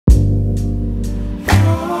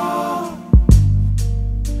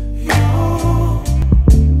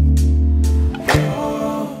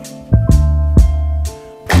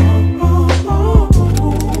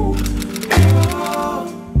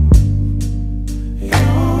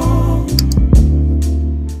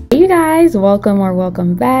guys,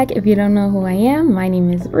 welcome back. If you don't know who I am, my name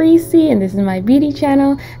is Reesie and this is my beauty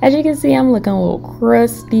channel. As you can see, I'm looking a little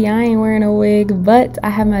crusty. I ain't wearing a wig, but I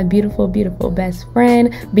have my beautiful best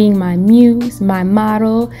friend being my muse, my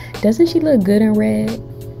model. Doesn't she look good in red?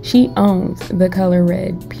 She owns the color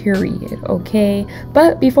red, period, okay?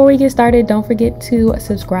 But before we get started, don't forget to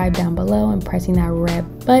subscribe down below and pressing that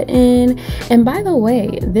red button. And by the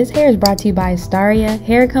way, this hair is brought to you by Asteria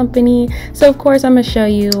Hair Company. So of course, I'm gonna show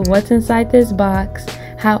you what's inside this box,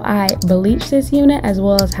 how I bleach this unit, as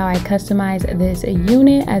well as how I customize this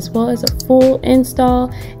unit, as well as a full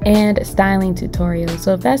install and styling tutorial.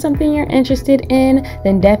 So if that's something you're interested in,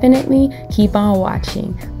 then definitely keep on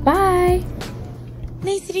watching. Bye.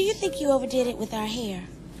 Reesie, do you think you overdid it with our hair?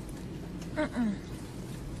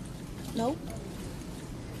 Nope.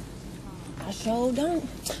 I sure don't.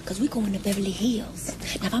 Because we going to Beverly Hills.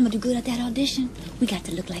 Now, if I'm going to do good at that audition, we got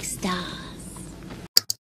to look like stars.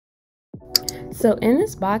 So in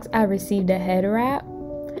this box, I received a head wrap,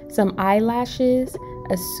 some eyelashes,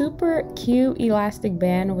 a super cute elastic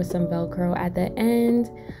band with some Velcro at the end,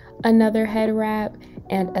 another head wrap,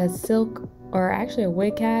 and a silk, or actually a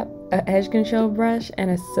wig cap, an edge control brush,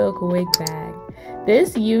 and a silk wig bag.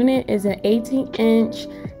 This unit is an 18-inch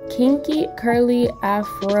kinky curly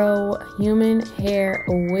afro human hair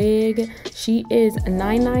wig. She is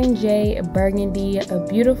 99J Burgundy, a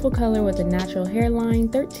beautiful color with a natural hairline,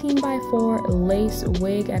 13x4 lace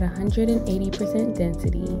wig at 180%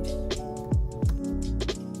 density.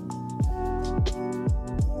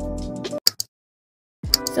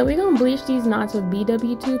 So we're going to bleach these knots with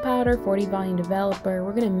BW2 powder, 40 volume developer.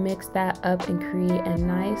 We're going to mix that up and create a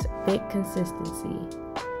nice thick consistency.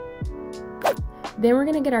 Then we're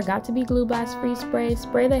going to get our Got To Be Glue Blast Free spray,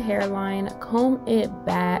 spray the hairline, comb it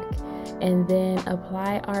back, and then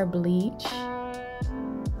apply our bleach.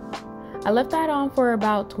 I left that on for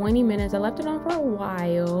about 20 minutes. I left it on for a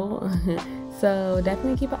while. So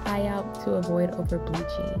definitely keep an eye out to avoid over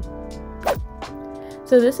bleaching.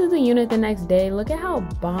 So this is the unit the next day. Look at how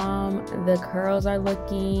bomb the curls are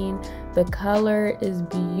looking. The color is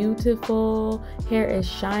beautiful. Hair is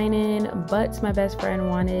shining, but my best friend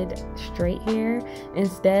wanted straight hair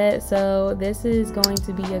instead. So this is going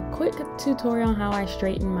to be a quick tutorial on how I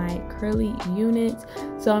straighten my curly units.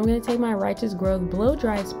 So I'm going to take my Righteous Growth blow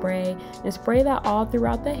dry spray and spray that all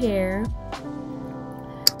throughout the hair.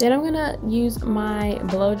 Then I'm going to use my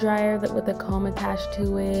blow dryer with a comb attached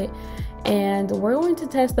to it. And we're going to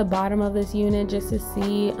test the bottom of this unit just to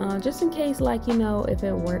see, just in case, like, you know, if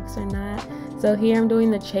it works or not. So here I'm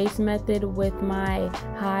doing the chase method with my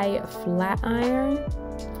high flat iron.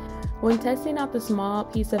 When testing out the small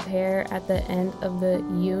piece of hair at the end of the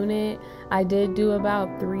unit, I did do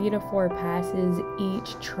about 3 to 4 passes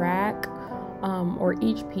each track, or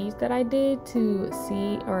each piece that I did, to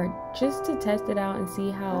see, or just to test it out and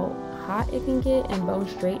see how hot it can get and bone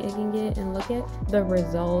straight it can get. And look at the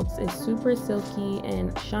results. It's super silky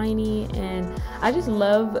and shiny, and I just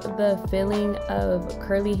love the feeling of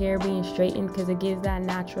curly hair being straightened because it gives that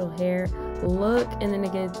natural hair look, and then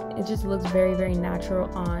it just looks very natural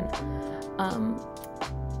on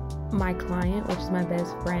my client, which is my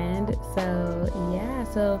best friend. So yeah,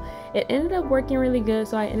 so it ended up working really good.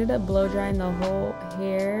 So I ended up blow drying the whole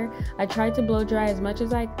hair. I tried to blow dry as much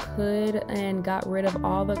as I could and got rid of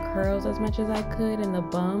all the curls as much as I could and the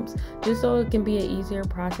bumps, just so it can be an easier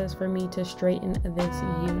process for me to straighten this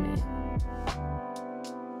unit.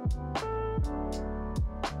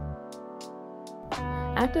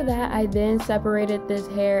 After that, I then separated this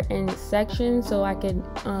hair in sections so I could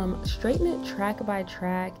straighten it track by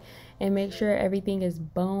track and make sure everything is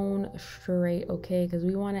bone straight, okay? Because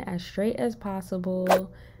we want it as straight as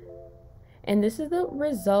possible. And this is the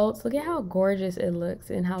results. Look at how gorgeous it looks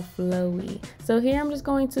and how flowy. So here I'm just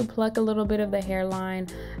going to pluck a little bit of the hairline.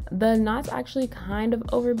 The knots actually kind of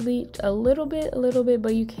over bleached a little bit,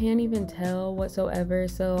 but you can't even tell whatsoever.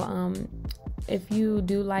 So if you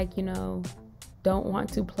do, like, you know, don't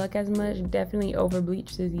want to pluck as much, definitely over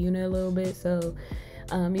bleach this unit a little bit, so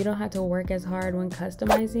you don't have to work as hard when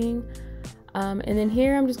customizing. And then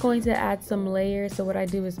here I'm just going to add some layers. So what I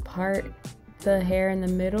do is part the hair in the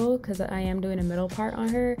middle, because I am doing a middle part on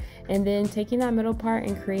her, and then taking that middle part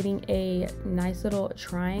and creating a nice little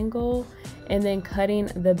triangle, and then cutting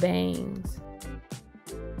the bangs.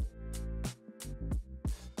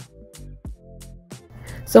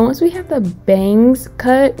 So once we have the bangs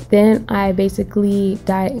cut, then I basically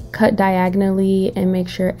cut diagonally and make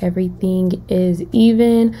sure everything is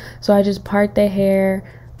even. So I just part the hair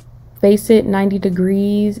face it 90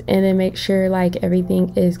 degrees and then make sure like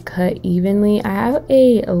everything is cut evenly. I have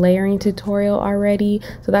a layering tutorial already,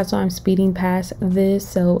 so that's why I'm speeding past this,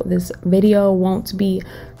 so this video won't be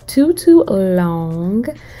too long.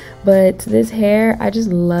 But this hair, I just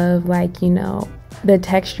love, like, you know, the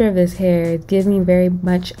texture of this hair. It gives me very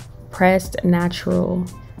much pressed natural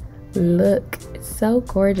look. It's so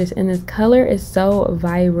gorgeous, and this color is so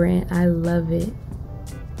vibrant. I love it.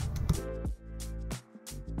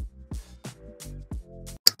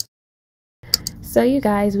 So you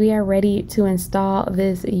guys, we are ready to install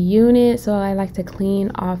this unit. So I like to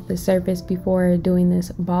clean off the surface before doing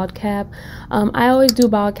this bald cap. I always do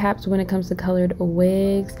bald caps when it comes to colored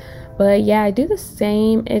wigs, but yeah, I do the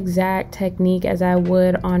same exact technique as I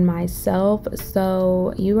would on myself.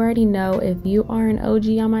 So you already know, if you are an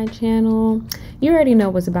OG on my channel, you already know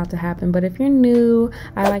what's about to happen. But if you're new,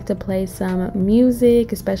 I like to play some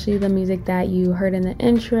music, especially the music that you heard in the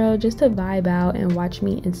intro, just to vibe out and watch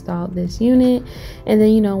me install this unit. And then,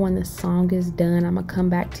 you know, when the song is done, I'm gonna come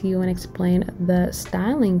back to you and explain the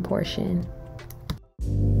styling portion.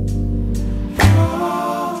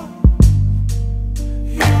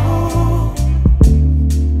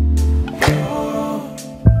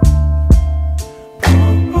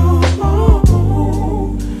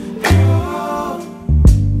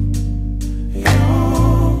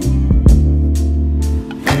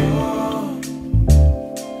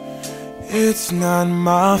 It's not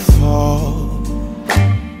my fault.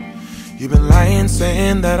 You've been lying,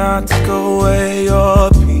 saying that I took away your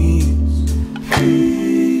peace.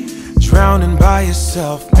 Drowning by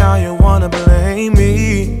yourself, now you wanna blame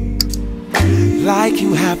me. Like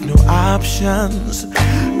you have no options.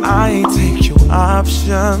 I ain't take your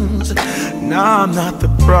options. Nah, I'm not the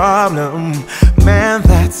problem. Man,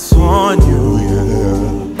 that's on you,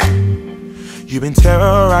 yeah. You've been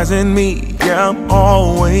terrorizing me, yeah, I'm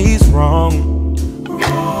always wrong.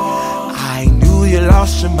 I knew you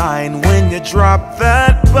lost your mind when you dropped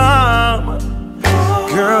that bomb.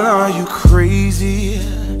 Girl, are you crazy?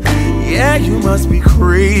 Yeah, you must be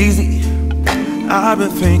crazy. I've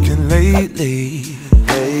been thinking lately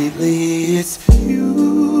it's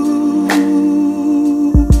you.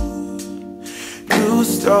 You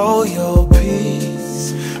stole your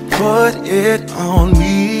peace, put it on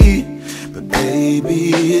me. But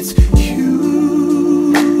baby, it's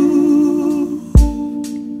you.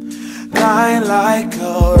 Lie like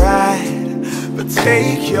a rat, but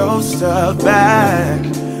take your stuff back.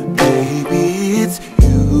 Baby, it's you.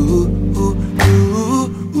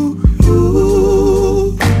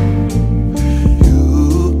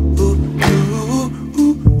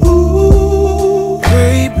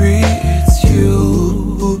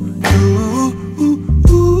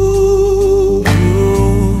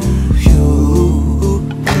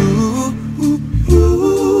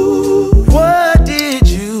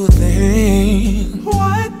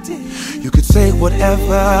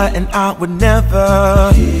 And I would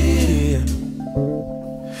never hear.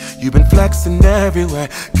 You've been flexing everywhere.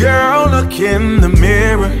 Girl, look in the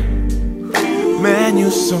mirror. Man,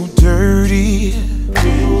 you're so dirty.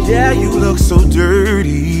 Yeah, you look so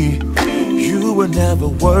dirty. You were never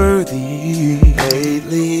worthy.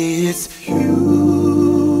 Lately, it's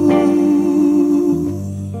you.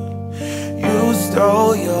 You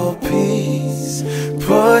stole your peace,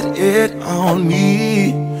 put it on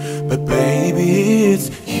me. But baby, it's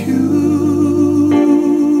you.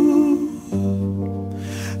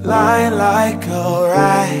 Lying like a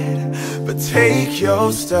rat, but take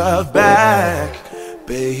your stuff back.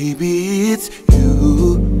 Baby, it's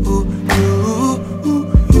you.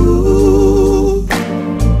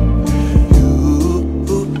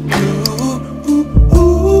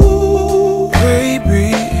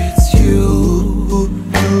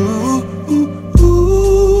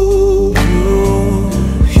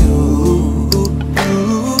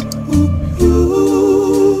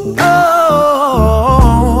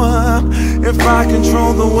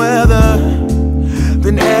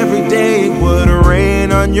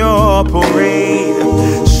 Your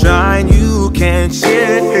parade, shine you can't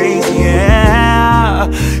chase, yeah.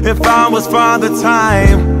 If I was Father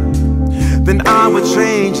Time, then I would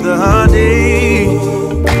change the day.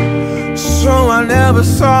 So I never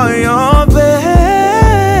saw your face.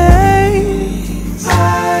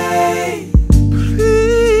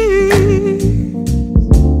 Please,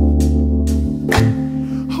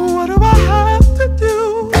 what do I have to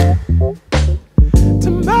do to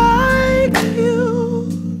make you?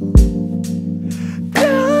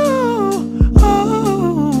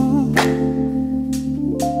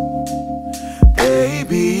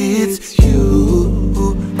 It's you.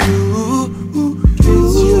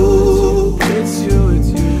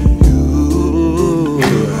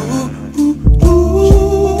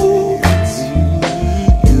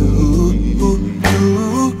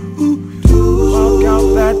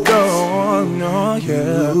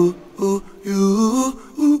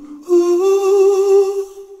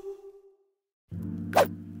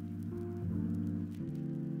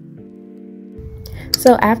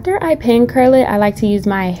 So after I pin curl it, I like to use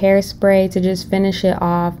my hairspray to just finish it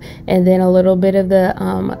off, and then a little bit of the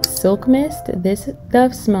silk mist. This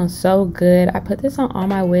stuff smells so good. I put this on all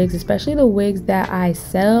my wigs, especially the wigs that I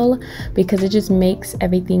sell, because it just makes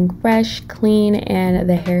everything fresh, clean, and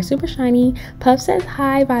the hair super shiny. Puff says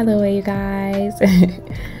hi, by the way, you guys.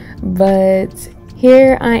 But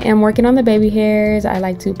here I am working on the baby hairs. I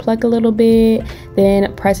like to pluck a little bit,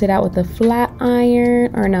 then press it out with a flat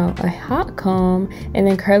iron, or no, a hot comb, and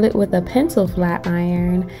then curl it with a pencil flat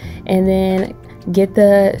iron, and then get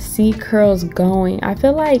the C curls going. I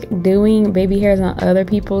feel like doing baby hairs on other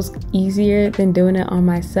people's easier than doing it on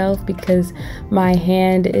myself, because my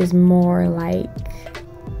hand is more like,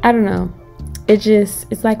 I don't know.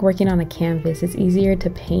 It's like working on a canvas. It's easier to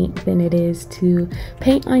paint than it is to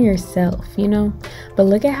paint on yourself, you know. But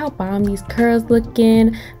look at how bomb these curls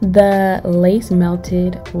looking. The lace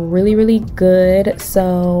melted really good.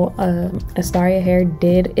 So Asteria hair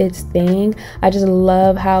did its thing. I just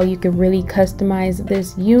love how you could really customize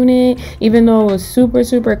this unit, even though it was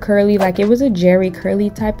super curly. Like, it was a jerry curly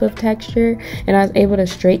type of texture, and I was able to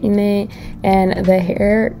straighten it, and the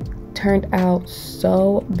hair turned out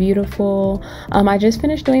so beautiful. I just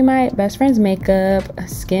finished doing my best friend's makeup,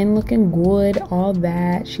 skin looking good, all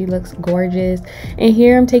that. She looks gorgeous. And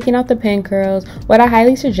here I'm taking out the pin curls. What I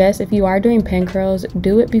highly suggest, if you are doing pin curls,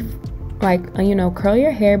 do it curl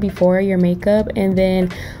your hair before your makeup, and then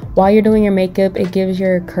while you're doing your makeup, it gives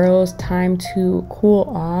your curls time to cool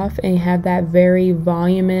off and have that very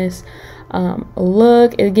voluminous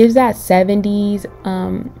look. It gives that 70's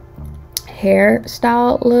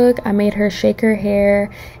hairstyle look. I made her shake her hair,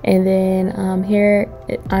 and then here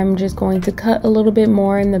I'm just going to cut a little bit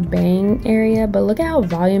more in the bang area. But look at how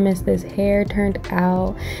voluminous this hair turned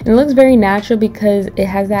out, and it looks very natural because it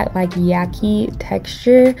has that like yucky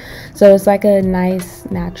texture. So it's like a nice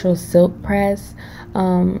natural silk press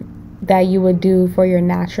that you would do for your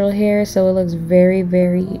natural hair. So it looks very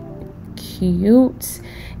cute,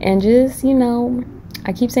 and just, you know,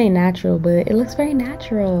 I keep saying natural, but it looks very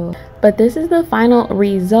natural. But this is the final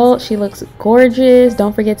result. She looks gorgeous.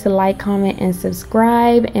 Don't forget to like, comment, and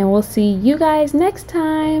subscribe, and we'll see you guys next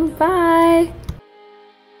time. Bye.